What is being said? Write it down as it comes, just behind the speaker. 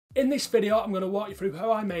In this video, I'm going to walk you through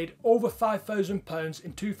how I made over £5,000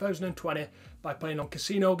 in 2020 by playing on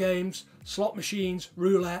casino games, slot machines,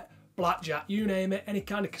 roulette, blackjack, you name it, any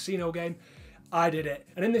kind of casino game, I did it.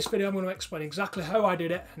 And in this video, I'm going to explain exactly how I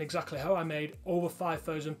did it and exactly how I made over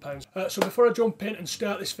 £5,000. So before I jump in and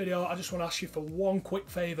start this video, I just want to ask you for one quick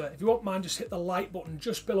favour. If you won't mind, just hit the like button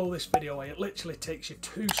just below this video. It literally takes you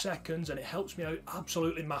 2 seconds and it helps me out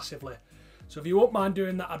absolutely massively. So if you won't mind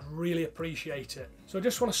doing that, I'd really appreciate it. So I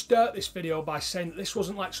just want to start this video by saying that this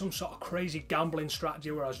wasn't like some sort of crazy gambling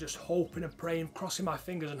strategy where I was just hoping and praying, crossing my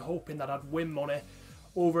fingers and hoping that I'd win money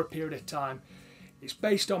over a period of time. It's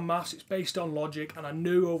based on maths, it's based on logic, and I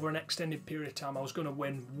knew over an extended period of time I was going to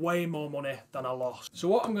win way more money than I lost. So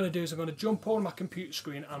what I'm going to do is I'm going to jump on my computer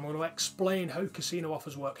screen and I'm going to explain how casino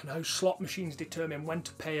offers work and how slot machines determine when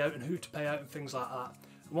to pay out and who to pay out and things like that.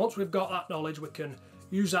 And once we've got that knowledge, we can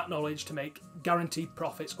use that knowledge to make guaranteed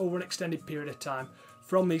profits over an extended period of time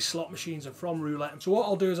from these slot machines and from roulette. So what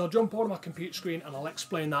I'll do is I'll jump on my computer screen and I'll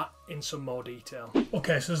explain that in some more detail.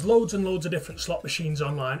 Okay, so there's loads and loads of different slot machines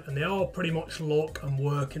online and they all pretty much look and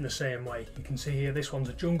work in the same way. You can see here this one's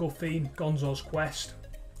a jungle theme, Gonzo's Quest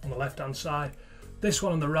on the left hand side. This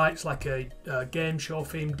one on the right is like a game show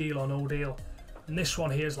theme, Deal or No Deal. And this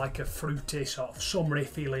one here is like a fruity sort of summery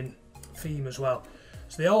feeling theme as well.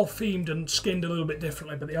 So they all themed and skinned a little bit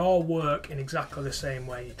differently, but they all work in exactly the same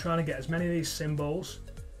way. You're trying to get as many of these symbols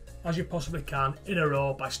as you possibly can in a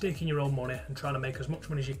row by staking your own money and trying to make as much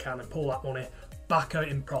money as you can and pull that money back out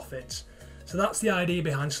in profits. So that's the idea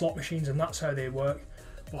behind slot machines and that's how they work.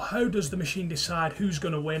 But how does the machine decide who's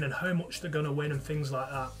going to win and how much they're going to win and things like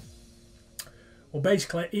that? Well,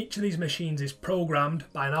 basically each of these machines is programmed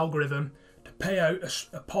by an algorithm to pay out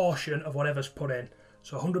a portion of whatever's put in.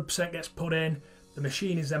 So 100% gets put in. The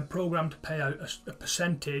machine is then programmed to pay out a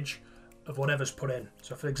percentage of whatever's put in.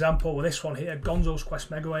 So for example, with this one here, Gonzo's Quest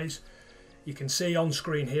Megaways, you can see on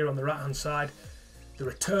screen here on the right hand side, the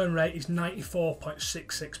return rate is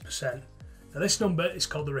 94.66%. Now this number is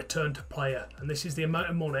called the return to player, and this is the amount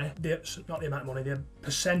of money, the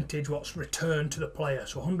percentage what's returned to the player.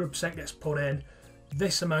 So 100% gets put in,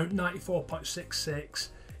 this amount, 94.66,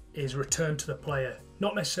 is returned to the player.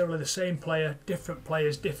 Not necessarily the same player, different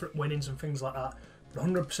players, different winnings and things like that. But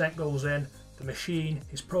 100% goes in, the machine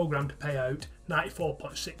is programmed to pay out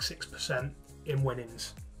 94.66% in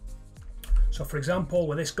winnings. So for example,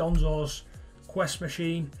 with this Gonzo's Quest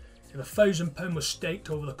machine, if £1,000 was staked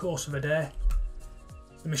over the course of a day,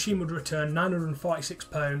 the machine would return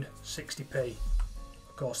 £946.60p.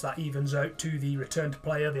 Of course that evens out to the return to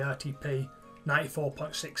player, the RTP,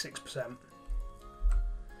 94.66%.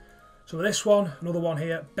 So with this one, another one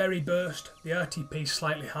here, Berry Burst, the RTP is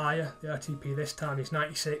slightly higher. The RTP this time is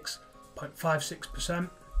 96.56%.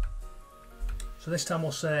 So this time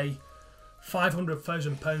we'll say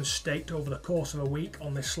 £500,000 staked over the course of a week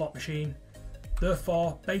on this slot machine.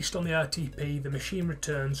 Therefore, based on the RTP, the machine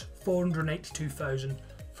returns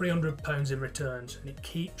 £482,300 in returns and it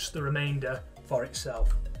keeps the remainder for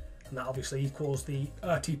itself. And that obviously equals the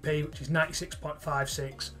RTP, which is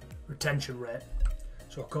 96.56 retention rate.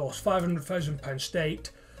 So of course, £500,000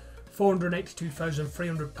 staked,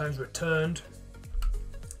 £482,300 returned,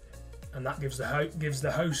 and that gives the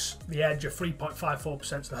house the edge of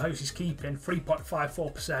 3.54%. So the house is keeping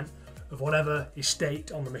 3.54% of whatever is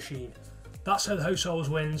staked on the machine. That's how the house always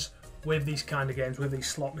wins with these kind of games, with these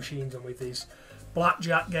slot machines and with these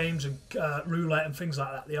blackjack games and roulette and things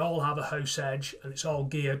like that. They all have a house edge, and it's all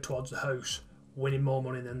geared towards the house winning more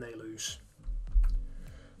money than they lose.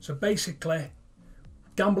 So basically,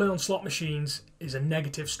 gambling on slot machines is a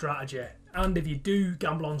negative strategy, and if you do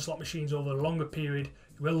gamble on slot machines over a longer period,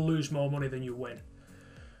 you will lose more money than you win.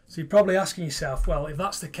 So you're probably asking yourself, well, if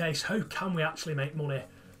that's the case, how can we actually make money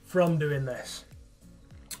from doing this?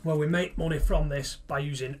 Well, we make money from this by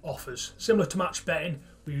using offers. Similar to match betting,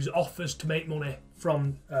 we use offers to make money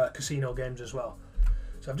from casino games as well.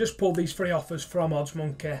 So I've just pulled these 3 offers from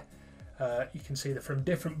OddsMonkey. You can see they're from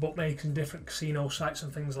different bookmakers and different casino sites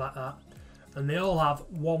and things like that. And they all have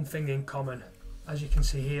one thing in common. As you can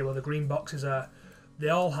see here where the green boxes are, they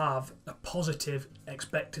all have a positive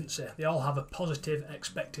expectancy. They all have a positive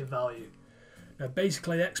expected value. Now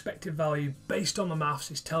basically the expected value based on the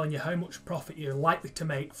maths is telling you how much profit you're likely to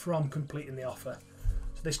make from completing the offer.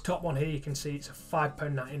 So this top one here, you can see it's a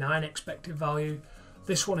 £5.99 expected value.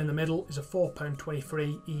 This one in the middle is a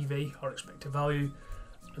 £4.23 EV or expected value.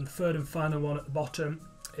 And the third and final one at the bottom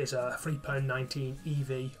is a £3.19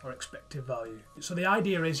 EV or expected value. So the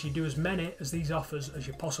idea is you do as many as these offers as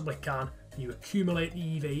you possibly can, and you accumulate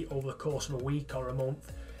the EV over the course of a week or a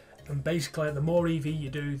month, and basically the more EV you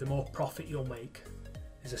do, the more profit you'll make.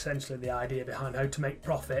 is essentially the idea behind how to make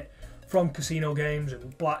profit from casino games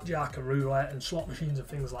and blackjack and roulette and slot machines and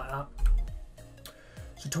things like that.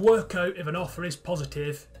 So to work out if an offer is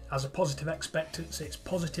positive, has a positive expectancy, it's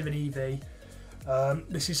positive in EV,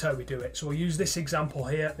 this is how we do it. So we'll use this example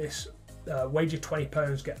here. This wager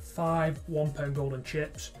 £20, get 5 £1 golden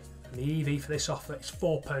chips, and the EV for this offer is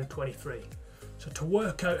 £4.23. So to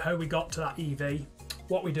work out how we got to that EV,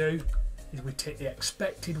 what we do is we take the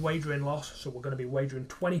expected wagering loss. So we're going to be wagering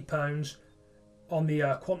 £20 on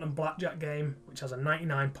the Quantum Blackjack game, which has a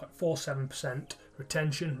 99.47%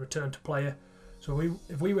 retention, return to player. So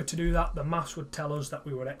if we were to do that, the maths would tell us that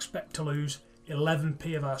we would expect to lose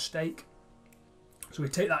 11p of our stake. So we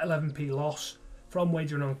take that 11p loss from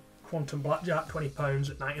wagering on Quantum Blackjack, £20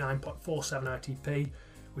 at 99.47 RTP.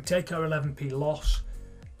 We take our 11p loss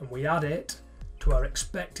and we add it to our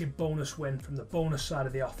expected bonus win from the bonus side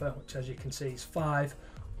of the offer, which as you can see is 5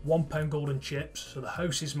 £1 golden chips. So the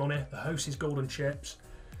house's money, the house's golden chips.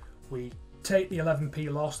 We take the 11p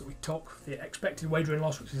loss that we took, the expected wagering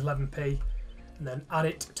loss, which is 11p, and then add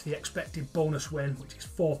it to the expected bonus win, which is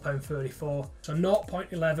 £4.34. So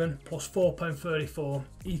 0.11 plus £4.34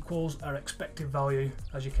 equals our expected value,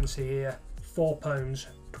 as you can see here,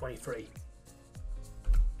 £4.23.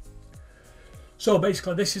 So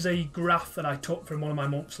basically this is a graph that I took from one of my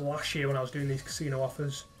months last year when I was doing these casino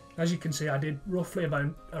offers. As you can see, I did roughly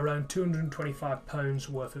around £225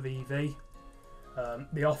 worth of EV.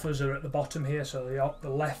 The offers are at the bottom here, so the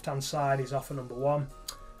left hand side is offer number 1.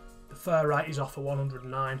 The far right is offer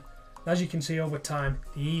 109. As you can see, over time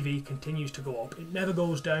the EV continues to go up. It never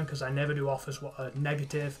goes down because I never do offers what are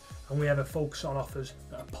negative, and we ever focus on offers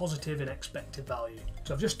that are positive in expected value.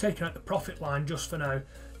 So I've just taken out the profit line just for now,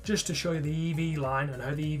 just to show you the EV line and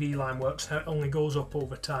how the EV line works, how it only goes up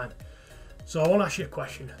over time. So I want to ask you a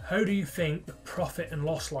question. How do you think the profit and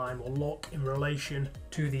loss line will look in relation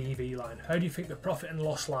to the EV line? How do you think the profit and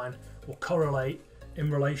loss line will correlate in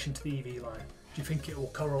relation to the EV line? Do you think it will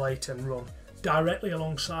correlate and run directly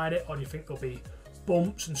alongside it, or do you think there'll be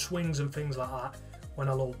bumps and swings and things like that when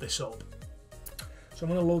I load this up? So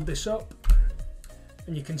I'm going to load this up,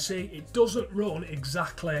 and you can see it doesn't run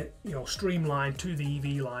exactly, streamlined to the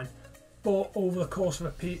EV line, but over the course of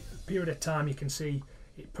a period of time you can see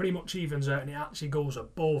it pretty much evens out, and it actually goes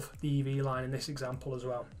above the EV line in this example as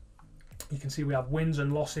well. You can see we have wins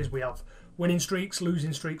and losses, we have winning streaks,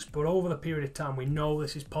 losing streaks, but over the period of time we know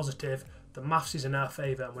this is positive. The maths is in our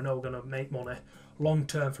favour, and we know we're going to make money long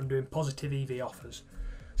term from doing positive EV offers.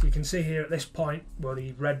 So you can see here at this point where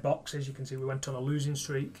the red box is, you can see we went on a losing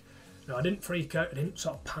streak. I didn't freak out, I didn't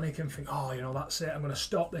sort of panic and think, oh, that's it, I'm going to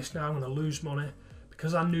stop this now, I'm going to lose money.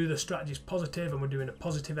 Because I knew the strategy is positive and we're doing a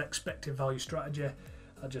positive expected value strategy,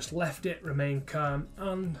 I just left it, remained calm,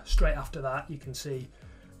 and straight after that you can see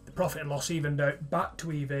the profit and loss evened out back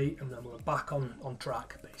to EV, and then we're back on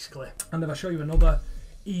track basically. And if I show you another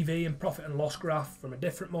EV and profit and loss graph from a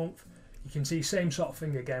different month, you can see same sort of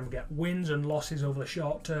thing again. We get wins and losses over the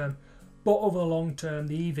short term, but over the long term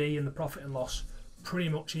the EV and the profit and loss pretty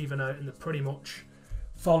much even out, and they pretty much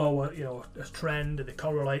follow a trend, they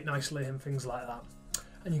correlate nicely and things like that.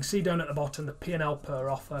 And you can see down at the bottom the P&L per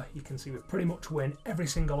offer. You can see we pretty much win every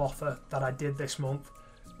single offer that I did this month,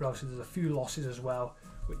 but obviously there's a few losses as well,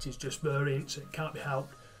 which is just variance, it can't be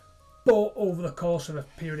helped. But over the course of a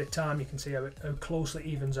period of time you can see how closely it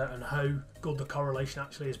evens out and how good the correlation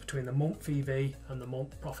actually is between the month EV and the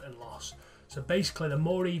month profit and loss. So basically the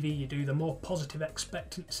more EV you do, the more positive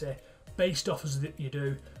expectancy based offers that you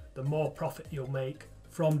do, the more profit you'll make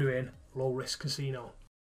from doing low risk casino.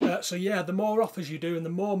 So yeah, the more offers you do and the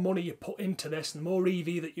more money you put into this, the more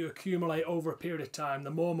EV that you accumulate over a period of time, the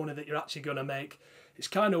more money that you're actually going to make. It's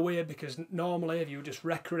kind of weird because normally if you were just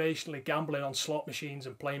recreationally gambling on slot machines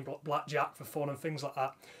and playing blackjack for fun and things like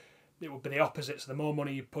that, it would be the opposite. So the more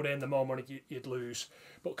money you put in, the more money you'd lose.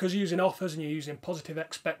 But because you're using offers and you're using positive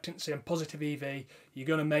expectancy and positive EV, you're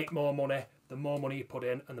going to make more money the more money you put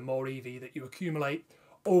in and the more EV that you accumulate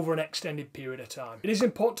over an extended period of time. It is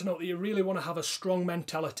important to note that you really want to have a strong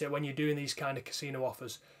mentality when you're doing these kind of casino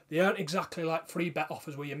offers. They aren't exactly like free bet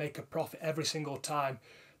offers where you make a profit every single time.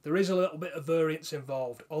 There is a little bit of variance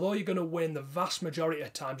involved. Although you're going to win the vast majority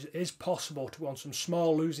of times, it is possible to go on some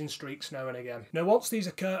small losing streaks now and again. Now once these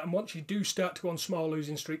occur and once you do start to go on small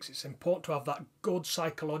losing streaks, it's important to have that good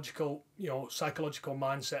psychological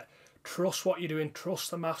mindset. Trust what you're doing,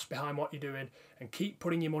 trust the maths behind what you're doing, and keep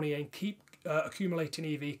putting your money in, keep accumulating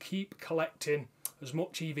EV, keep collecting as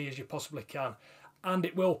much EV as you possibly can. and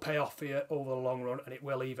it will pay off for you over the long run, and it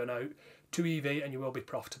will even out to EV, and you will be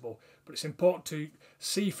profitable. But it's important to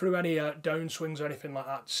see through any downswings or anything like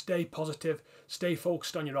that. Stay positive, stay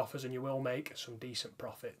focused on your offers, and you will make some decent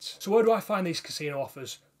profits. So where do I find these casino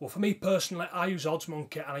offers? Well, for me personally, I use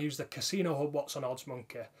OddsMonkey, and I use the Casino Hub What's on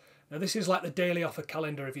OddsMonkey. Now this is like the daily offer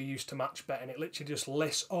calendar if you're used to match betting. It literally just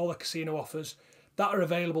lists all the casino offers that are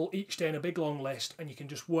available each day in a big long list, and you can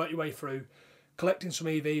just work your way through, collecting some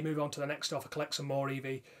EV, move on to the next offer, collect some more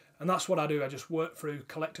EV. And that's what I do. I just work through,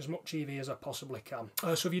 collect as much EV as I possibly can.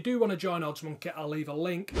 So if you do want to join OddsMonkey, I'll leave a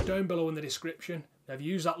link down below in the description. Now, if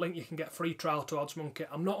you use that link, you can get a free trial to OddsMonkey.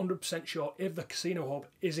 I'm not 100% sure if the Casino Hub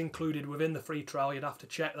is included within the free trial. You'd have to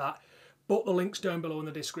check that. But the link's down below in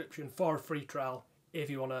the description for a free trial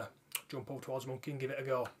if you want to jump over to OddsMonkey and give it a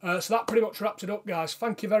go. So that pretty much wraps it up, guys.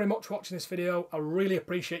 Thank you very much for watching this video. I really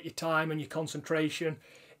appreciate your time and your concentration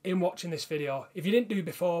in watching this video. If you didn't do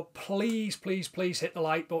before, please hit the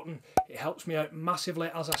like button. It helps me out massively,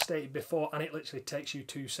 as I stated before, and it literally takes you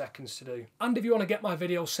 2 seconds to do. And if you want to get my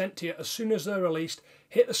videos sent to you as soon as they're released,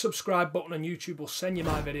 hit the subscribe button, and YouTube will send you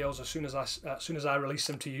my videos as soon as I release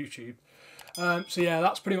them to YouTube. So yeah,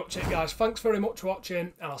 that's pretty much it, guys. Thanks very much for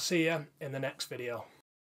watching, and I'll see you in the next video.